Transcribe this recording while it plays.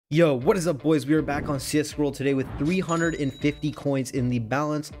Yo, what is up, boys? We are back on CSGORoll today with 350 coins in the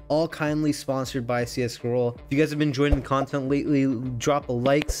balance, all kindly sponsored by CSGORoll. If you guys have been enjoying the content lately, drop a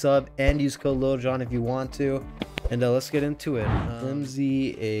like, sub, and use code LilJohn if you want to. And let's get into it.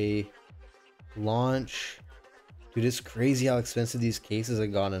 Flimsy, a launch. Dude, it's crazy how expensive these cases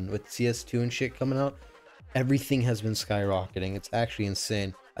have gotten with CS2 and shit coming out. Everything has been skyrocketing. It's actually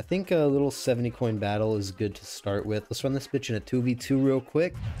insane. I think a little 70 coin battle is good to start with. Let's run this bitch in a 2v2 real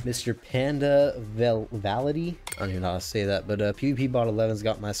quick. Mr. Panda Validity. I don't even know how to say that, but PvP bot 11's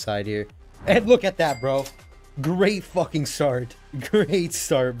got my side here. And look at that, bro. Great fucking start. Great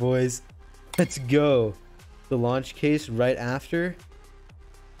start, boys. Let's go. The launch case right after.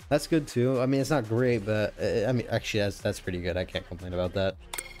 That's good too. I mean, it's not great, but I mean, actually, that's pretty good. I can't complain about that.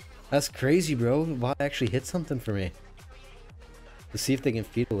 That's crazy, bro. Bot actually hit something for me. Let's see if they can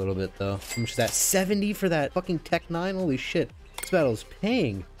feed a little bit, though. How much is that? 70 for that fucking Tech 9? Holy shit. This battle's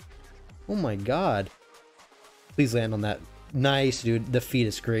paying. Oh my god. Please land on that. Nice, dude. The feed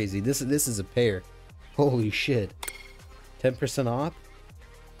is crazy. This is a pair. Holy shit. 10% off?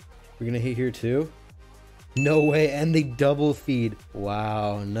 We're gonna hit here too? No way. And they double feed.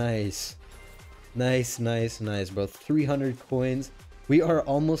 Wow. Nice. Nice, bro. 300 coins. We are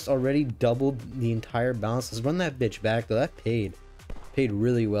almost already doubled the entire balance. Let's run that bitch back, though. That paid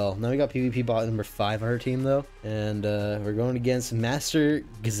really well. Now we got PvP bot number 5 on our team, though, and we're going against Master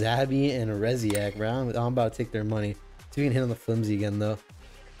Gazabi and Reziak. I'm about to take their money. See if we can hit on the flimsy again, though.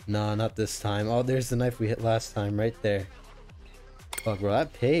 Nah, not this time. Oh, there's the knife we hit last time right there. Fuck, bro,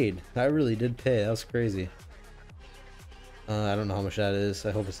 that paid. That really did pay. That was crazy. I don't know how much that is.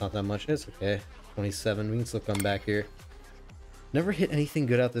 I hope it's not that much. It's okay. 27. We can still come back here. Never hit anything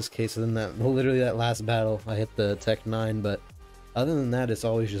good out this case other than that. Well, literally that last battle, I hit the Tech 9, but other than that, it's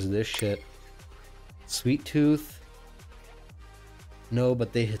always just this shit. Sweet Tooth. No,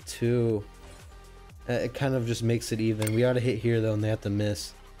 but they hit 2. It kind of just makes it even. We ought to hit here, though, and they have to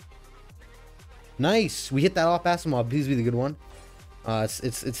miss. Nice! We hit that off Asimov. Please be the good one. It's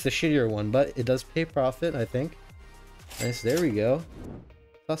the shittier one, but it does pay profit, I think. Nice, there we go.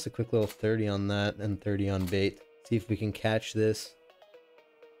 Toss a quick little 30 on that and 30 on bait. See if we can catch this.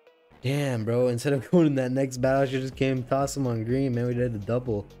 Damn, bro. Instead of going in that next battle, I should just came toss him on green, man. We did a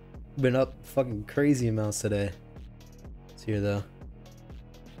double. Been up fucking crazy amounts today. It's here, though.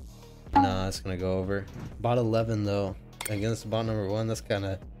 Nah, it's gonna go over. Bot 11, though. Against bot number 1, that's kind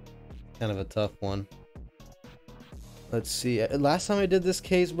of a tough one. Let's see. Last time I did this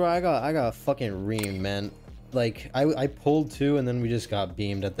case, bro, I got fucking reamed, man. Like, I pulled 2, and then we just got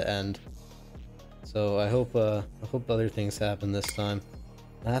beamed at the end. So I hope other things happen this time.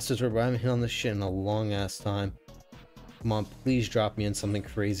 Last resort, bro. I haven't hit on this shit in a long ass time. Come on, please drop me in something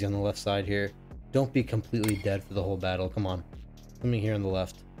crazy on the left side here. Don't be completely dead for the whole battle. Come on. Something here on the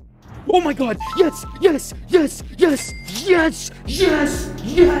left. Oh my god! Yes! Yes! Yes! Yes! Yes! Yes!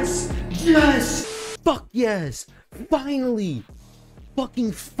 Yes! Yes! Fuck yes! Finally!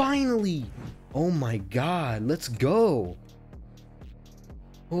 Fucking finally! Oh my god, let's go!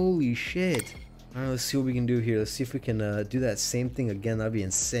 Holy shit. Alright, let's see what we can do here. Let's see if we can do that same thing again. That'd be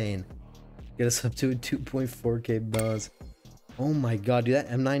insane. Get us up to a 2.4k balance. Oh my god, dude, that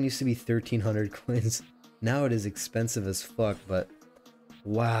M9 used to be 1300 coins. Now it is expensive as fuck, but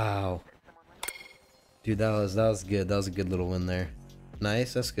wow. Dude, that was good. That was a good little win there.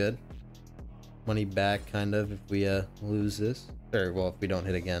 Nice, that's good. Money back, kind of, if we lose this. Or, well, if we don't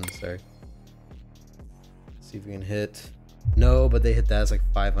hit again, sorry. Let's see if we can hit. No, but they hit that. It's like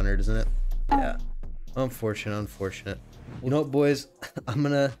 500, isn't it? Yeah, unfortunate. You know what, boys? I'm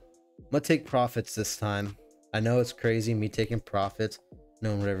gonna take profits this time. I know it's crazy, me taking profits. No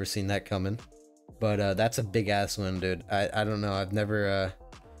one would ever seen that coming, but that's a big ass win, dude. I don't know. I've never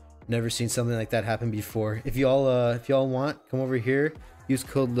seen something like that happen before. If y'all want, come over here. Use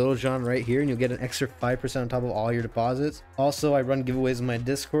code LilJohn right here, and you'll get an extra 5% on top of all your deposits. Also, I run giveaways in my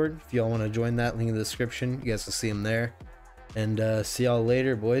Discord. If y'all want to join that, link in the description. You guys will see them there. And see y'all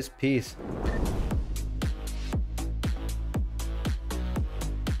later, boys. Peace.